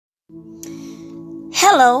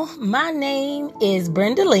Hello, my name is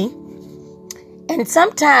Brenda Lee, and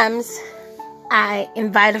sometimes I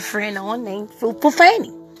invite a friend on named Fruitful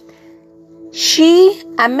Fanny.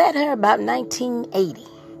 I met her about 1980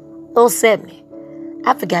 or 70.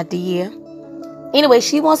 I forgot the year. Anyway,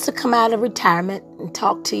 she wants to come out of retirement and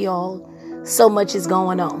talk to y'all. So much is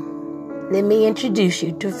going on. Let me introduce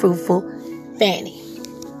you to Fruitful Fanny.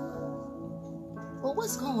 Well,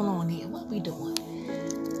 what's going on here? What we doing?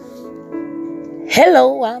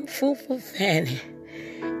 Hello, I'm Fruitful Fanny,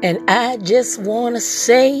 and I just want to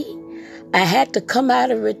say I had to come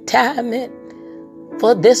out of retirement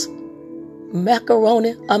for this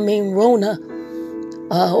Rona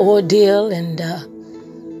ordeal, and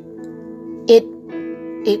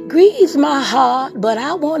it grieves my heart, but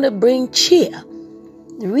I want to bring cheer.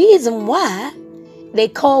 The reason why they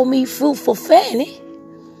call me Fruitful Fanny,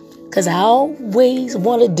 because I always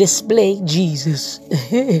want to display Jesus.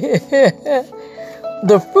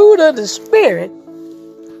 The fruit of the Spirit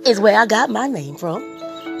is where I got my name from.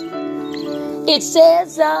 It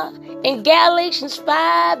says in Galatians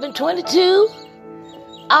 5:22,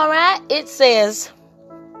 all right, it says,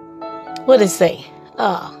 what did it say?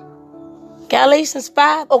 Galatians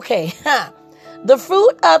 5, okay. The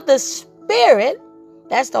fruit of the Spirit,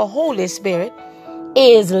 that's the Holy Spirit,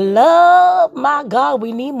 is love. My God,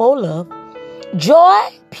 we need more love. Joy,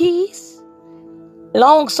 peace,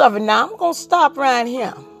 long-suffering. Now, I'm going to stop right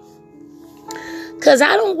here, because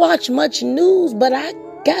I don't watch much news, but I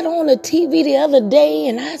got on the TV the other day,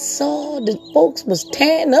 and I saw that folks was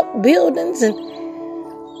tearing up buildings, and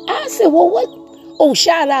I said, well, what? Oh,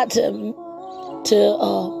 shout out to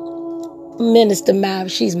Minister Myra.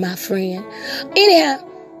 She's my friend. Anyhow,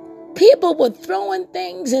 people were throwing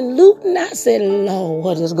things and looting. I said, Lord,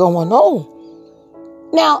 what is going on?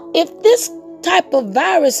 Now, if this type of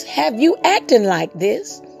virus have you acting like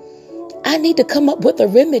this, I need to come up with a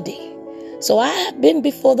remedy. So I have been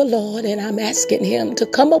before the Lord, and I'm asking him to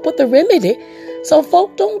come up with a remedy so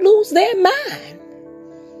folk don't lose their mind.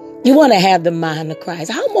 You want to have the mind of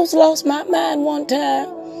Christ. I almost lost my mind one time.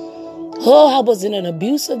 Oh, I was in an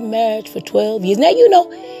abusive marriage for 12 years. Now,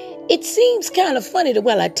 it seems kind of funny the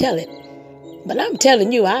way I tell it, but I'm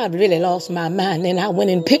telling you, I really lost my mind. And I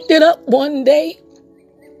went and picked it up one day,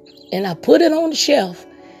 and I put it on the shelf,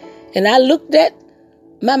 and I looked at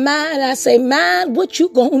my mind, and I say, mind, what you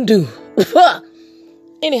gonna do?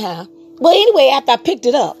 Anyway, after I picked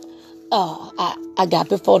it up, I got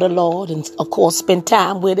before the Lord and, of course, spent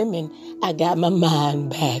time with him, and I got my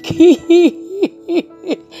mind back.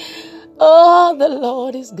 Oh, the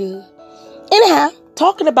Lord is good. Anyhow,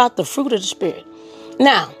 talking about the fruit of the Spirit.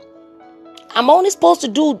 Now, I'm only supposed to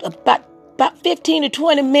do about 15 to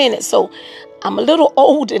 20 minutes, so I'm a little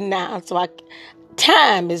older now, so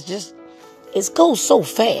time is just, it goes so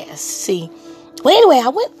fast, see. Well, anyway,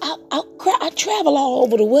 I travel all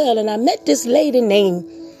over the world, and I met this lady named,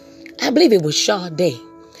 I believe it was Sade.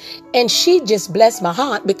 And she just blessed my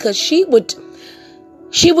heart, because she would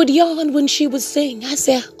yawn when she would sing. I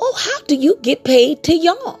said, oh, how do you get paid to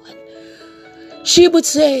yawn? She would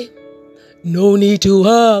say, no need to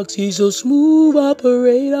ask, he's a smooth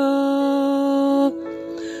operator.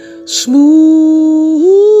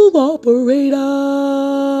 Smooth operator.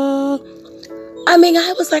 I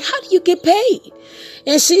was like, how do you get paid?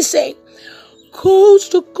 And she said,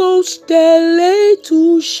 coast to coast, LA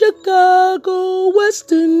to Chicago,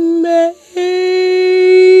 Western Maine.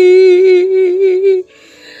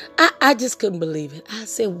 I just couldn't believe it. I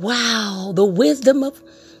said, wow, the wisdom of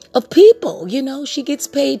people. She gets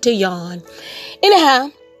paid to yawn.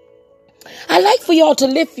 Anyhow, I like for y'all to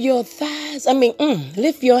lift your thighs.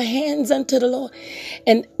 Lift your hands unto the Lord.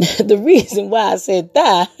 And the reason why I said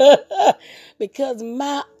that, because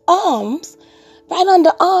my arms, right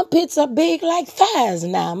under armpits, are big like thighs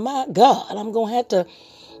now. My God, I'm going to have to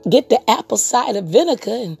get the apple cider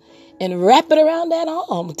vinegar and wrap it around that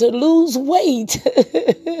arm to lose weight.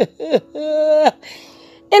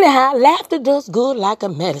 Anyhow, laughter does good like a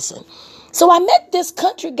medicine. So I met this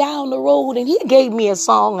country guy on the road, and he gave me a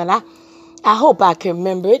song, and I hope I can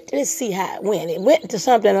remember it. Let's see how it went. It went to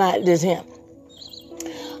something like this here.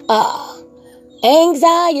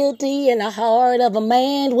 Anxiety in the heart of a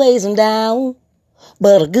man weighs him down,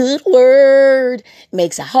 but a good word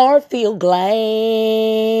makes a heart feel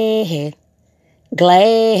glad.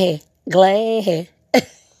 Glad.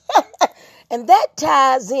 And that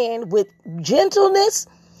ties in with gentleness,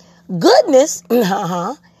 goodness,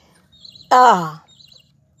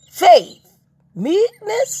 faith,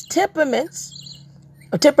 meekness, peppermint.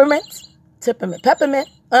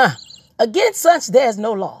 Against such there's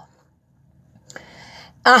no law.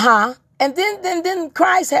 And then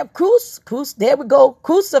Christ have there we go,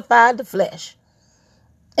 crucified the flesh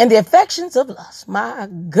and the affections of lust. My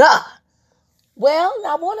God. Well,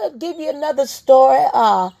 I want to give you another story.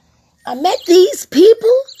 I met these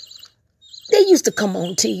people. They used to come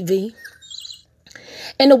on TV.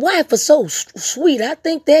 And the wife was so sweet. I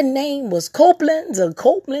think their name was Copelands.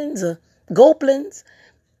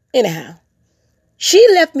 Anyhow, she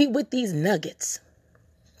left me with these nuggets.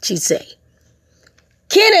 She said,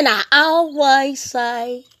 Ken and I always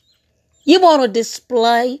say, you want to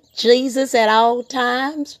display Jesus at all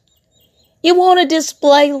times. You want to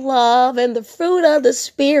display love, and the fruit of the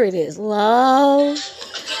Spirit is love,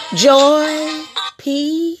 joy,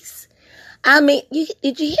 peace. I mean,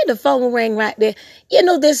 did you hear the phone ring right there? You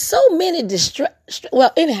know, there's so many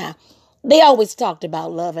well, anyhow, they always talked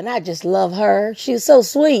about love, and I just love her. She's so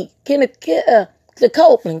sweet. The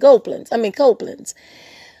Copelands. I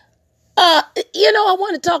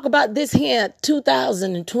want to talk about this here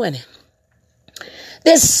 2020.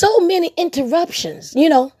 There's so many interruptions,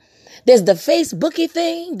 There's the Facebooky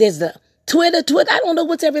thing. There's the Twitter. I don't know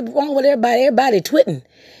what's wrong with everybody. Everybody twitting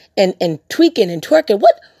and tweaking and twerking.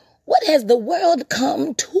 What has the world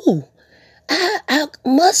come to? I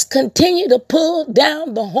must continue to pull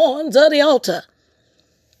down the horns of the altar.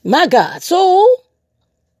 My God. So,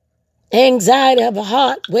 anxiety of the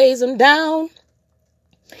heart weighs them down.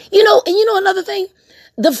 Another thing,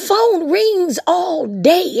 the phone rings all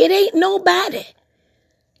day. It ain't nobody.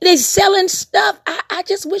 They selling stuff. I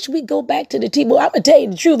just wish we'd go back to the TV. Well, I'm going to tell you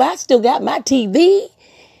the truth. I still got my TV.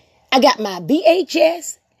 I got my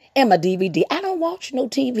VHS and my DVD. I don't watch no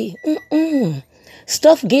TV.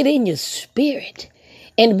 Stuff get in your spirit.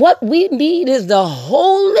 And what we need is the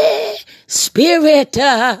Holy Spirit.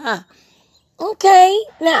 Okay,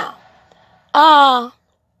 now,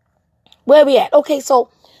 where we at? Okay, so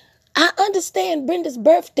I understand Brenda's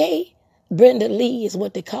birthday. Brenda Lee is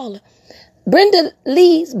what they call her. Brenda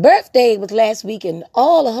Lee's birthday was last week, and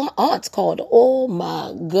all of her aunts called her. Oh,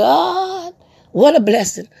 my God. What a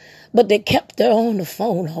blessing. But they kept her on the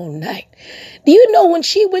phone all night. Do you know when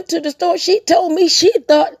she went to the store, she told me she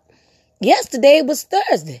thought yesterday was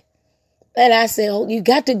Thursday. And I said, oh, you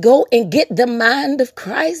got to go and get the mind of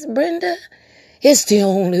Christ, Brenda. It's the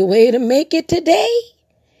only way to make it today.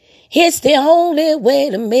 It's the only way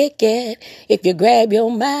to make it. If you grab your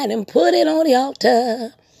mind and put it on the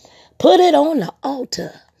altar. Put it on the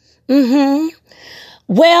altar.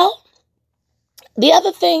 Well, the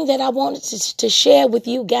other thing that I wanted to share with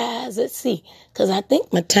you guys, let's see, because I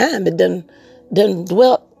think my time had done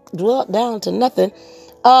dwelt down to nothing.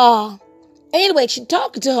 Anyway, she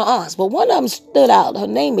talking to her aunts, but one of them stood out. Her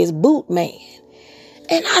name is Boot Man.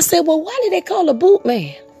 And I said, well, why did they call her Boot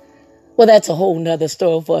Man? Well, that's a whole nother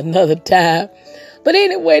story for another time. But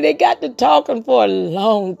anyway, they got to talking for a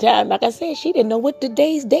long time. Like I said, she didn't know what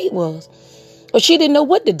today's date was. Or she didn't know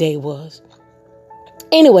what the day was.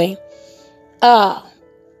 Anyway, I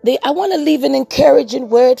want to leave an encouraging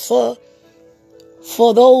word for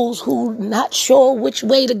those who not sure which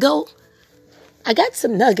way to go. I got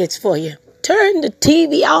some nuggets for you. Turn the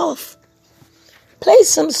TV off. Play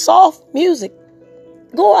some soft music.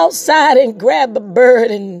 Go outside and grab a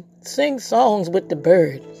bird and sing songs with the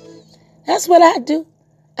bird. That's what I do.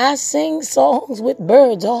 I sing songs with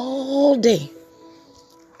birds all day.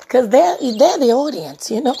 Because they're the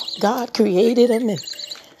audience, God created them.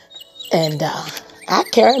 And I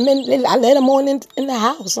carry them in. I let them on in the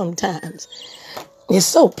house sometimes. It's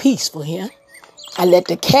so peaceful here. I let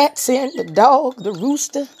the cats in, the dog, the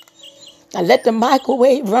rooster. I let the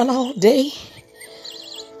microwave run all day.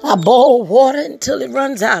 I boil water until it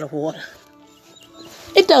runs out of water.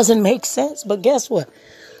 It doesn't make sense, but guess what?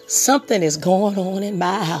 Something is going on in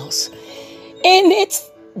my house. And it's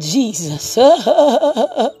Jesus. You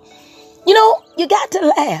got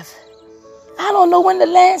to laugh. I don't know when the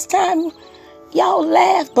last time y'all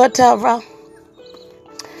laughed, but a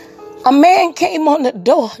man came on the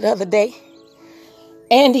door the other day.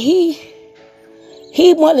 And he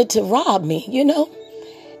wanted to rob me,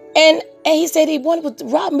 And he said he wanted to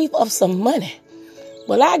rob me of some money.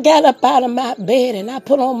 Well, I got up out of my bed and I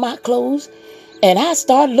put on my clothes and I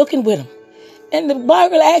started looking with him. And the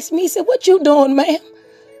burglar asked me, he said, what you doing, ma'am?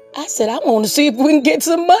 I said, I want to see if we can get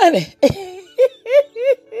some money.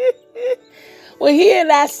 Well, he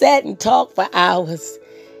and I sat and talked for hours.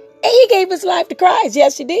 And he gave his life to Christ.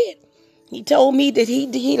 Yes, he did. He told me that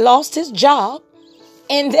he lost his job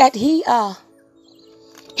and that he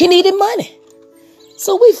needed money.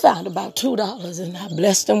 So we found about $2 and I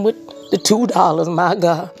blessed him with the $2, my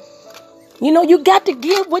God. You got to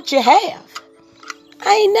give what you have.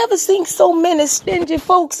 I ain't never seen so many stingy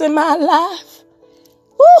folks in my life.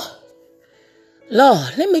 Woo!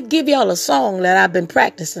 Lord, let me give y'all a song that I've been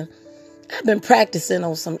practicing. I've been practicing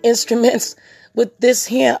on some instruments with this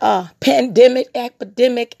here pandemic,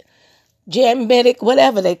 epidemic, jamitic,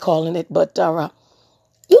 whatever they calling it. But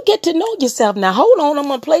you get to know yourself. Now, hold on. I'm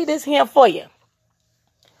going to play this here for you.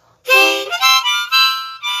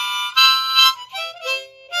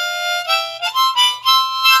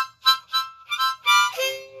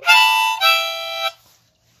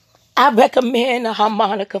 I recommend a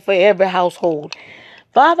harmonica for every household.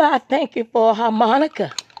 Father, I thank you for a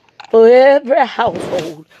harmonica for every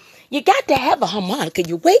household. You got to have a harmonica.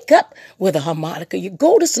 You wake up with a harmonica. You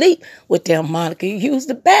go to sleep with the harmonica. You use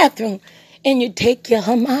the bathroom and you take your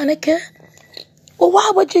harmonica. Well,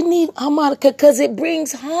 why would you need a harmonica? Because it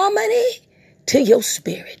brings harmony to your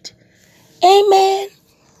spirit. Amen.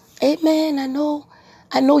 Amen. I know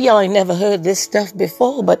y'all ain't never heard this stuff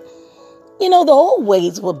before, but you know, the old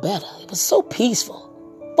ways were better. It was so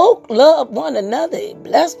peaceful. Folk loved one another. They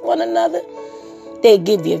blessed one another. They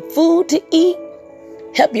give you food to eat,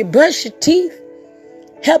 help you brush your teeth,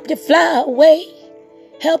 help you fly away,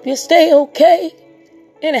 help you stay okay.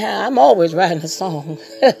 Anyhow, I'm always writing a song.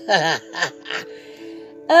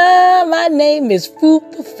 My name is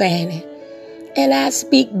Fupa Fanny, and I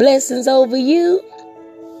speak blessings over you.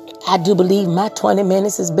 I do believe my 20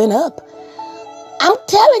 minutes has been up. I'm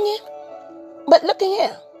telling you. But look at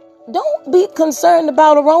here. Don't be concerned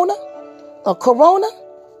about a Rona or Corona.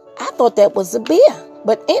 I thought that was a beer.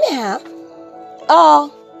 But anyhow,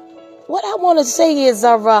 what I want to say is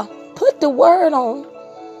put the word on.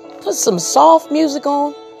 Put some soft music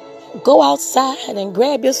on. Go outside and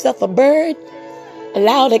grab yourself a bird.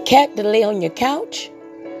 Allow the cat to lay on your couch.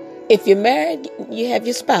 If you're married, you have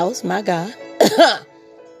your spouse. My God.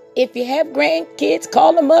 If you have grandkids,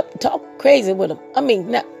 call them up, talk crazy with them. You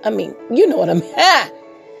know what I mean.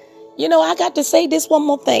 You know, I got to say this one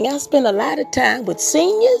more thing. I spend a lot of time with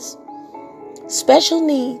seniors, special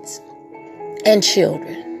needs, and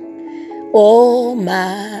children. Oh,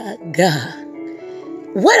 my God.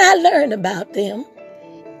 What I learned about them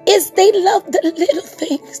is they love the little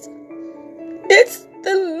things. It's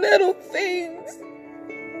the little things.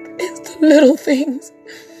 It's the little things.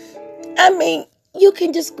 I mean, you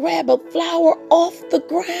can just grab a flower off the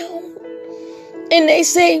ground. And they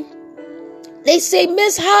say,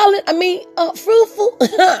 Miss Holland, Fruitful,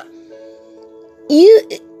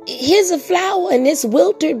 here's a flower and it's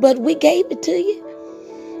wilted, but we gave it to you.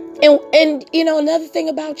 And you know, another thing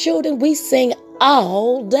about children, we sing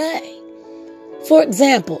all day. For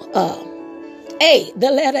example,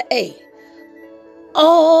 the letter A.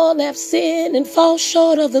 All have sinned and fall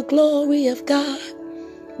short of the glory of God.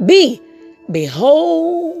 B.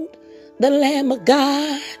 Behold the Lamb of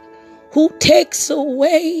God who takes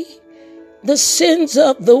away the sins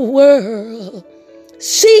of the world.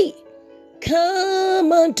 See,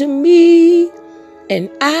 come unto me, and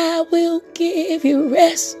I will give you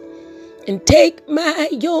rest, and take my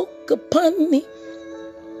yoke upon me.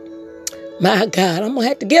 My God, I'm going to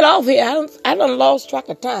have to get off here. I done lost track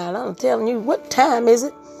of time. I'm telling you, what time is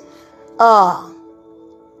it?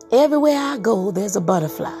 Everywhere I go, there's a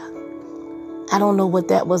butterfly. I don't know what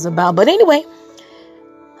that was about. But anyway,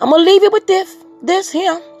 I'm going to leave you with this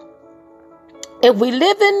here. If we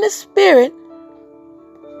live in the Spirit,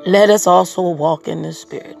 let us also walk in the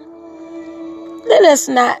Spirit. Let us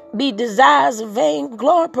not be desires of vain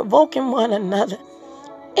glory, provoking one another,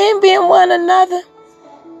 envying one another,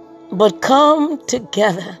 but come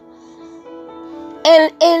together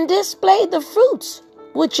and display the fruits,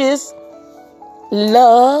 which is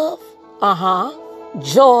love,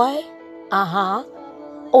 joy,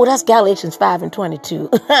 oh, that's Galatians 5:22.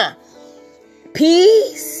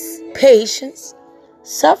 Peace, patience,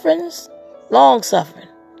 sufferings, long suffering.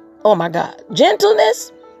 Oh my God.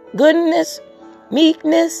 Gentleness, goodness,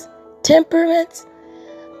 meekness, temperance.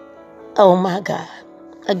 Oh my God.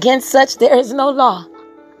 Against such there is no law.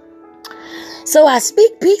 So I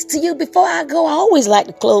speak peace to you before I go. I always like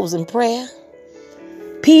to close in prayer.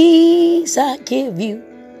 Peace I give you.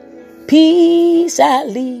 Peace I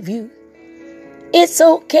leave you. It's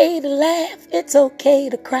okay to laugh. It's okay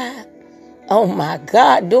to cry. Oh my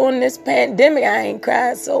God, during this pandemic, I ain't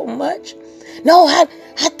cried so much. No, I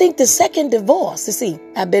think the second divorce, you see,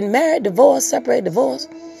 I've been married, divorced, separated, divorced.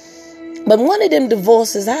 But one of them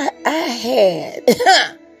divorces I had,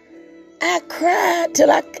 I cried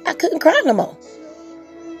till I couldn't cry no more.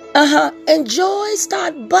 And joy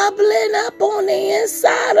started bubbling up on the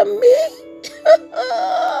inside of me.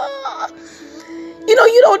 You know,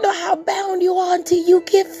 you don't know how bound you are until you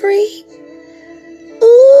get free.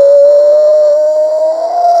 Ooh.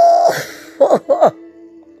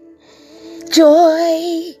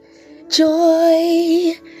 Joy,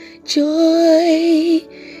 Joy, joy,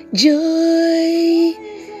 joy.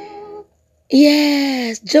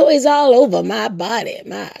 Yes, joy is all over my body.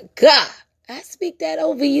 My God. I speak that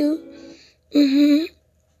over you.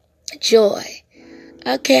 Joy.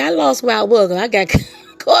 Okay, I lost where I was. I got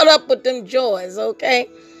caught up with them joys, okay?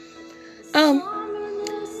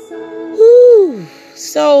 Whew.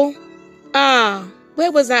 So,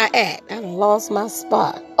 where was I at? I done lost my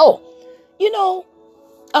spot. Oh,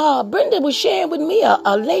 Brenda was sharing with me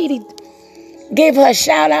a lady gave her a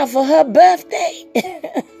shout out for her birthday.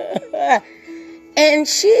 And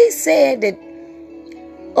she said that,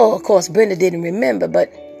 of course, Brenda didn't remember, but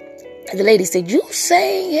the lady said, you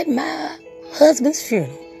sang at my husband's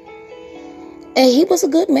funeral. And he was a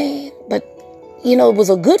good man, but, it was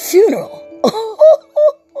a good funeral.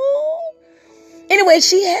 Anyway,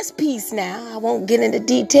 she has peace now. I won't get into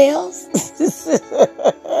details.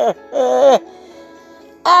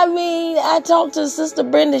 I talked to Sister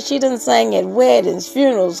Brenda. She done sang at weddings,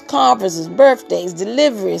 funerals, conferences, birthdays,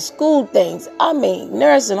 deliveries, school things.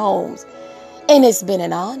 Nursing homes. And it's been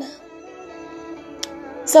an honor.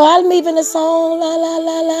 So I'm leaving the song, la la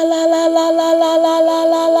la la la la la la la la la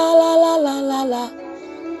la la la la la la.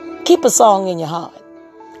 Keep a song in your heart.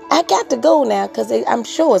 I got to go now because I'm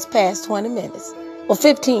sure it's past 20 minutes or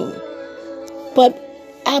 15. But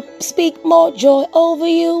I speak more joy over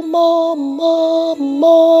you, more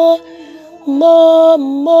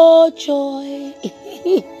joy.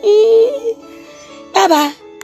 Bye-bye.